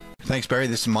Thanks, Barry.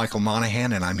 This is Michael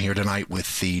Monahan, and I'm here tonight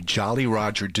with the Jolly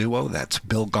Roger duo. That's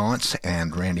Bill Gaunce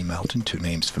and Randy Melton, two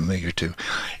names familiar to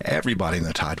everybody in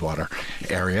the Tidewater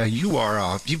area.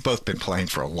 You've both been playing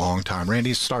for a long time.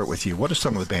 Randy, start with you. What are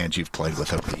some of the bands you've played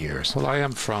with over the years? Well, I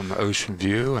am from Ocean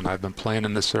View, and I've been playing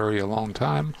in this area a long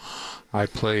time. I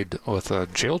played with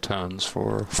Jail Tones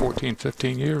for 14,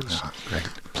 15 years. Oh, great.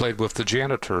 Played with the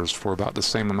Janitors for about the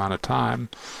same amount of time.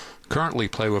 Currently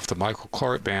play with the Michael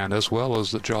Clark Band as well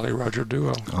as the Jolly Roger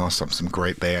Duo. Awesome. Some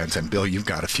great bands. And Bill, you've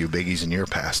got a few biggies in your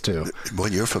past, too.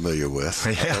 One you're familiar with.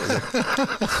 Yeah.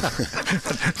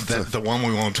 the one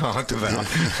we won't talk about.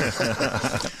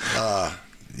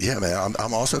 Yeah, man.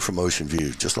 I'm also from Ocean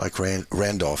View, just like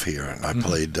Randolph here. And I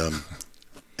played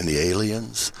in the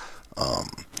Aliens,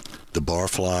 the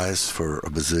Barflies for a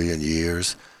bazillion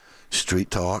years,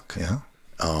 Street Talk. Yeah.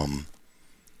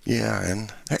 Yeah,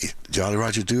 and hey, Jolly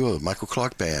Roger Duo, Michael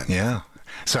Clark Band. Yeah.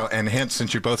 So, and hence,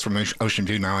 since you're both from Ocean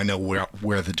View, now I know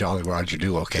where the Jolly Roger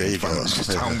Duo came from. It's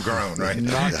just homegrown, right?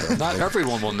 Not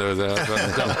everyone will know that,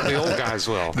 but the old guys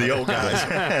will. The old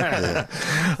guys.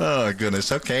 Oh,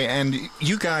 goodness. Okay, and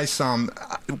you guys,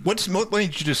 what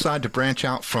made you decide to branch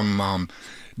out from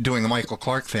doing the Michael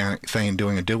Clark thing and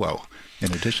doing a duo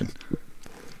in addition?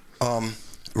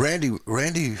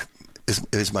 Randy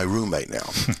is my roommate now.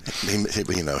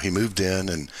 He moved in,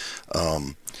 and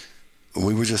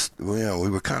we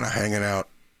were kind of hanging out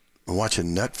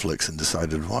watching Netflix and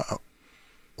decided, wow,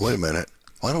 wait a minute,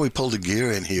 why don't we pull the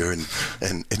gear in here and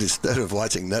instead of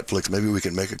watching Netflix, maybe we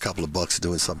can make a couple of bucks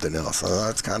doing something else. So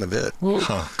that's kind of it. Well,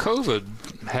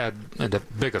 COVID had a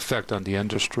big effect on the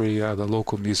industry. The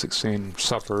local music scene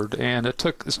suffered, and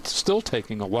it's still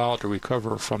taking a while to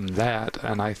recover from that.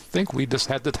 And I think we just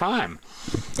had the time.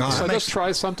 So let's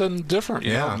try something different.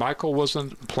 Yeah. You know, Michael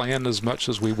wasn't playing as much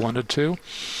as we wanted to.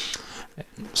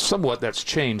 Somewhat that's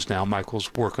changed now.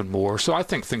 Michael's working more, so I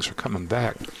think things are coming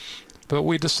back. But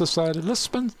we just decided, let's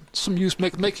spend some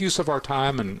make use of our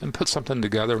time and put something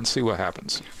together and see what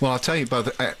happens. Well, I'll tell you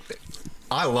both,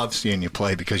 I love seeing you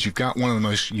play because you've got one of the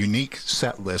most unique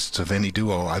set lists of any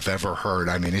duo I've ever heard.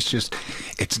 I mean, it's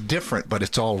different, but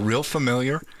it's all real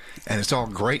familiar, and it's all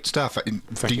great stuff.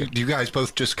 Do you guys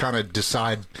both just kind of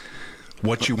decide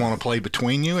what you want to play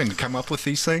between you and come up with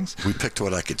these things? We picked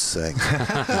what I could sing.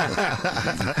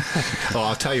 Well,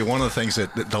 I'll tell you, one of the things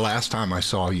that the last time I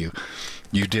saw you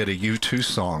did a U2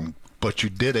 song, but you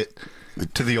did it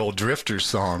to the old Drifters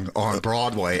song on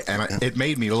Broadway, and it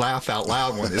made me laugh out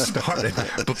loud when it started.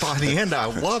 But by the end, I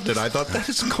loved it. I thought, that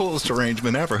is the coolest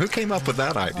arrangement ever. Who came up with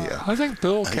that idea? I think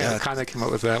Bill kind of came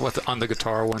up with that on the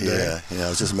guitar one day. Yeah, I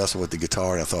was just messing with the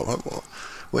guitar, and I thought, well,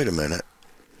 wait a minute,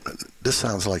 this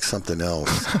sounds like something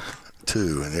else,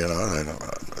 too. And,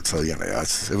 so,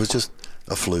 it was just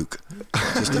a fluke.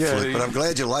 Just a fluke. But I'm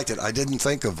glad you liked it. I didn't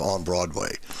think of On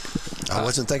Broadway. I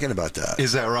wasn't thinking about that.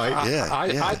 Is that right?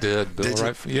 I did, Bill.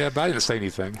 Right? Yeah, but I didn't say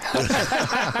anything. In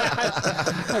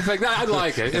fact, I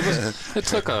like it. It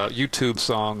took a YouTube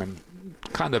song and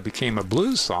kind of became a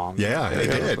blues song. Yeah, it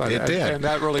did. It did. And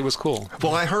that really was cool.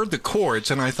 Well, I heard the chords,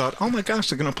 and I thought, oh, my gosh,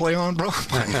 they're going to play On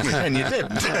Broadway. And you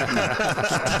didn't.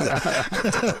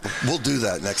 We'll do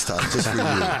that next time, just for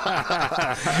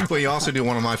you. Well, you also do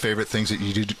one of my favorite things that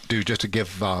you do just to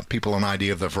give people an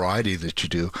idea of the variety that you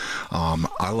do.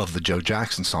 I love the Joe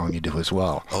Jackson song you do as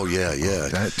well. Oh, yeah.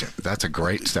 That's a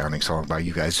great sounding song by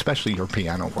you guys, especially your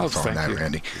piano work on that,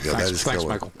 Randy. Yeah, thanks,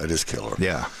 Michael. That is killer.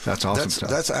 Yeah, that's awesome stuff.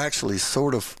 That's actually sort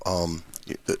of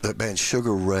the band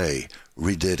Sugar Ray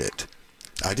redid it.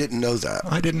 I didn't know that.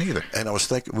 I didn't either. And I was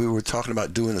thinking, we were talking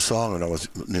about doing a song, and I was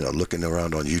looking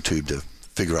around on YouTube to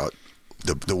figure out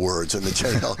the words and the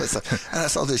channel. And I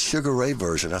saw this Sugar Ray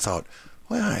version. I thought,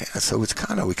 well, so we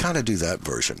kind of do that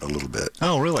version a little bit.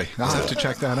 Oh, really? I'll have to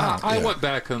check that out. I went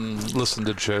back and listened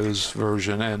to Joe's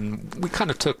version, and we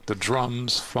kind of took the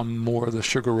drums from more of the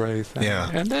Sugar Ray thing. Yeah.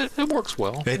 And it works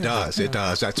well. It does. It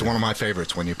does. That's one of my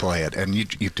favorites when you play it. And you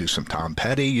do some Tom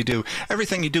Petty. You do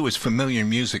everything you do is familiar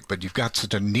music, but you've got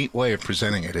such a neat way of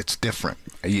presenting it. It's different.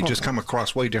 You just come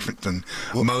across way different than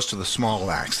most of the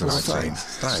small acts that I've seen.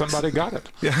 Thanks. Somebody got it.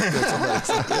 Hey.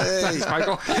 Thanks,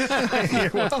 Michael. You're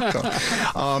welcome.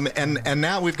 And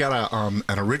now we've got an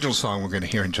original song we're going to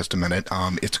hear in just a minute.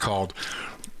 It's called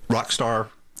Rockstar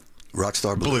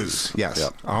Blues. Yes.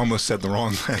 Yep. I almost said the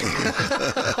wrong thing.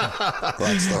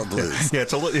 Rockstar Blues. Yeah,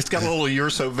 it's got a little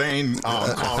 "You're So Vain"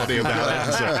 quality about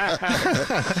it. So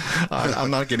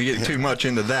I'm not going to get too much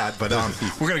into that, but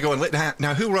we're going to go and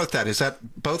now. Who wrote that? Is that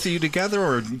both of you together,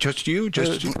 or just you?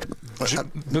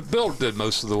 But Bill did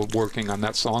most of the working on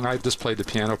that song. I just played the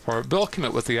piano part. Bill came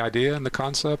up with the idea and the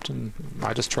concept, and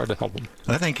I just tried to help him.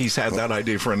 I think he's had that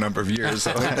idea for a number of years.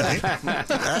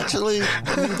 Actually,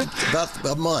 about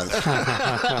a month.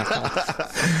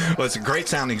 Well, it's a great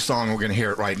sounding song. We're going to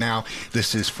hear it right now.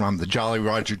 This is from the Jolly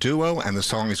Roger Duo, and the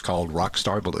song is called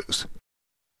Rockstar Blues.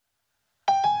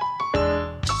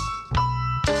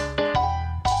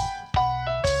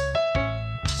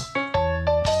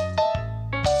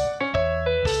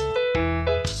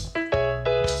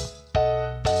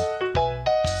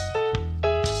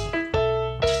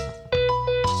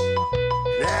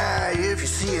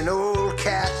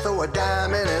 A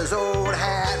dime in his old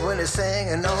hat when he's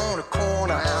singing on the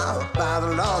corner out by the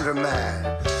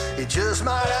laundromat. He just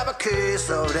might have a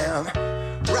case of them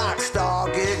rock star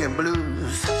gigging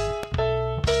blues.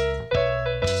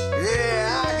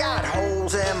 Yeah, I got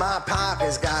holes in my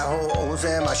pockets, got holes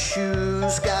in my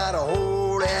shoes, got a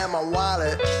hole in my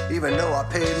wallet, even though I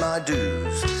paid my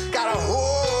dues. Got a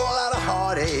whole lot of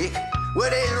heartache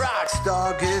with these rock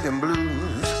star gigging blues.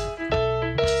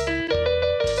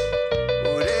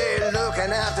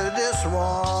 Looking after this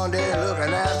one, they're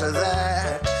looking after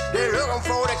that. They're looking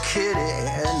for the kitty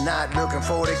and not looking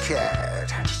for the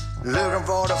cat. Looking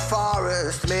for the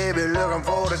forest, maybe looking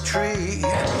for the tree.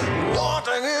 One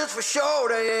thing is for sure,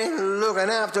 they ain't looking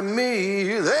after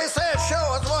me. They said,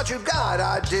 show us what you got.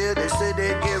 I did, they said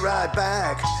they'd get right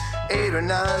back. 8 or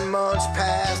 9 months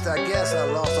passed, I guess I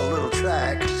lost a little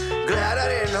track. Glad I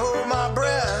didn't hold my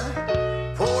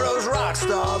breath for those rock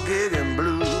star gigging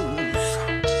blues.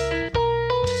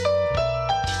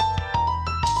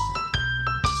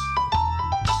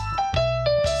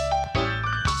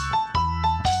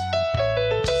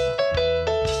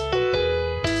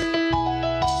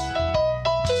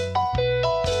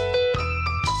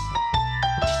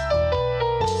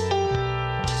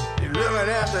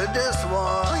 This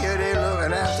one, yeah, they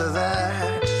looking after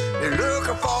that. They're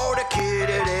looking for the kitty,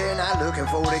 they're not looking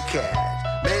for the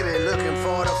cat. Maybe looking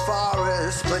for the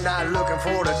forest, but not looking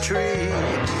for the tree.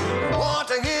 One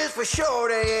thing is for sure,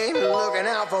 they ain't looking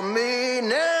out for me.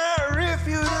 Now, if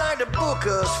you'd like to book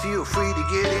us, feel free to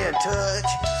get in touch.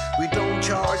 We don't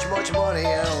charge much money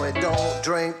and we don't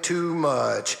drink too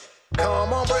much.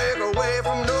 Come on, break away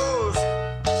from those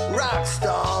rock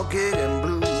star gigging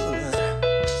blues.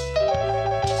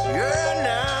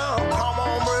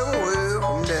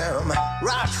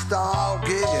 Rockstar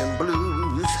gigging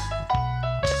blues.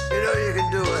 You know you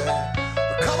can do it.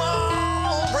 Come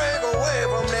on, break away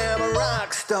from them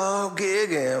rockstar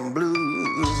gigging blues.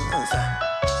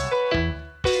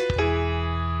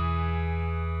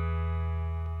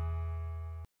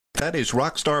 That is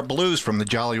Rockstar Blues from the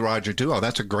Jolly Roger Duo.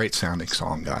 That's a great sounding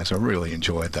song, guys. I really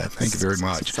enjoyed that. Thank you very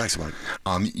much. Thanks, Mike.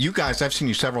 You guys, I've seen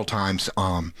you several times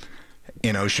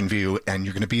in Ocean View, and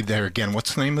you're going to be there again.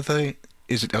 What's the name of the...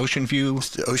 Is it Ocean View?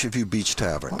 It's the Ocean View Beach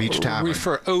Tavern. Beach Tavern. We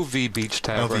refer OV Beach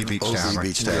Tavern. OV Beach Tavern. OV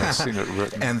Beach Tavern. Yeah, I've seen it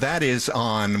written. And that is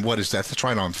on, what is that? That's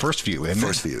right on First View, isn't it?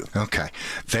 First View. Okay.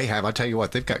 They have, I tell you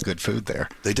what, they've got good food there.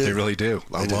 They do. They really do.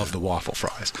 I They love do. the waffle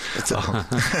fries. It's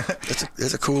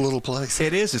a cool little place.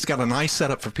 It is. It's got a nice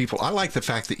setup for people. I like the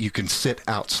fact that you can sit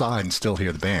outside and still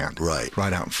hear the band. Right.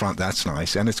 Right out in front. That's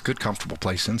nice. And it's a good, comfortable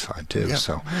place inside, too. Yeah.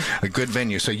 So a good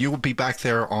venue. So you will be back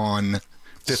there on...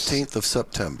 15th of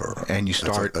September. And you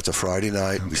start... That's a Friday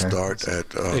night. Okay. We start at...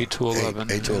 8 to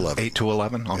 11. 8 to 11. 8 to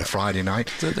 11 on a Friday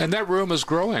night. And that room is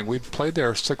growing. We've played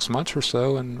there 6 months or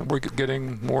so, and we're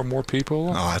getting more and more people.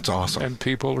 Oh, that's awesome. And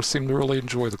people seem to really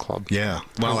enjoy the club. Yeah.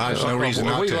 Well, there's no reason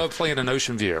not we to. We love playing in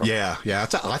Ocean View. Yeah. I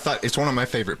thought it's one of my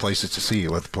favorite places to see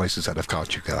you, with the places that have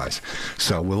caught you guys.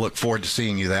 So we'll look forward to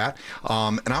seeing you that.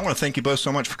 And I want to thank you both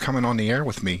so much for coming on the air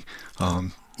with me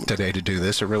today to do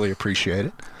this. I really appreciate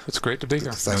it. It's great to be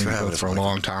here. Thanks for having us for a Mike.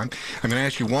 long time. I'm going to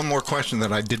ask you one more question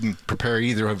that I didn't prepare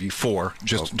either of you for,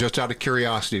 just out of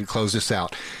curiosity to close this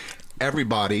out.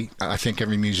 Everybody, I think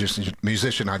every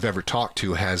musician I've ever talked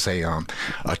to has a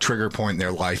trigger point in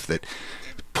their life that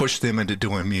pushed them into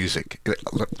doing music.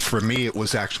 For me, it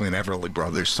was actually an Everly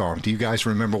Brothers song. Do you guys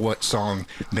remember what song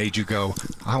made you go,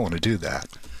 I want to do that?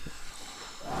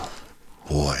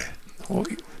 Boy. Well,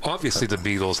 obviously, the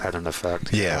Beatles had an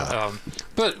effect. Yeah.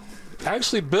 But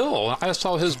actually, Bill, I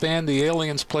saw his band, the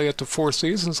Aliens, play at the Four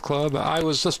Seasons Club. I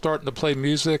was just starting to play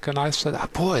music, and I said,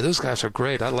 boy, those guys are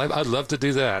great. I'd love to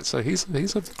do that. So he's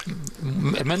a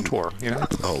mentor, you know.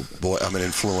 Oh, boy, I'm an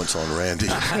influence on Randy.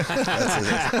 How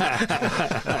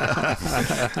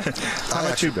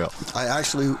about you, Bill? I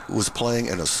actually was playing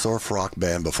in a surf rock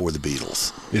band before the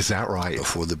Beatles. Is that right?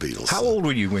 Before the Beatles. How old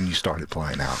were you when you started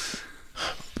playing out?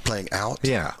 Playing out?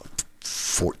 Yeah.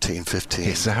 14, 15.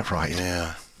 Is that right?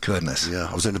 Yeah. Goodness. Yeah,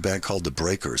 I was in a band called The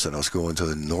Breakers, and I was going to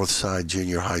the Northside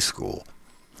Junior High School.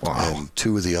 Wow. And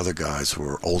two of the other guys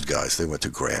were old guys. They went to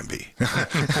Granby.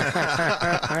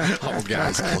 Old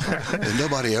guys. And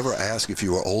nobody ever asked if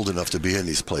you were old enough to be in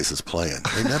these places playing.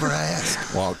 They never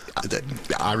asked. Well,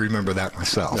 I remember that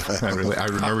myself. I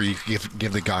remember you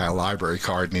give the guy a library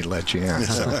card and he'd let you in.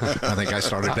 So I think I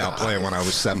started out playing when I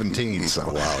was 17. So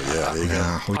Wow, yeah, there you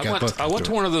go. I went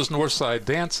to one of those Northside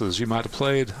dances you might have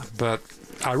played, but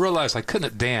I realized I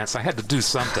couldn't dance. I had to do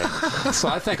something. So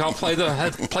I think I'll play in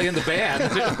the band.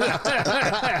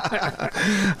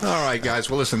 All right, guys.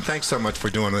 Well, listen, thanks so much for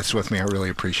doing this with me. I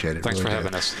really appreciate it. Thanks really for did.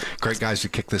 having us. Great guys to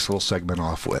kick this little segment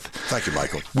off with. Thank you,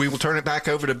 Michael. We will turn it back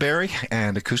over to Barry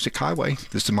and Acoustic Highway.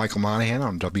 This is Michael Monahan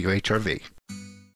on WHRV.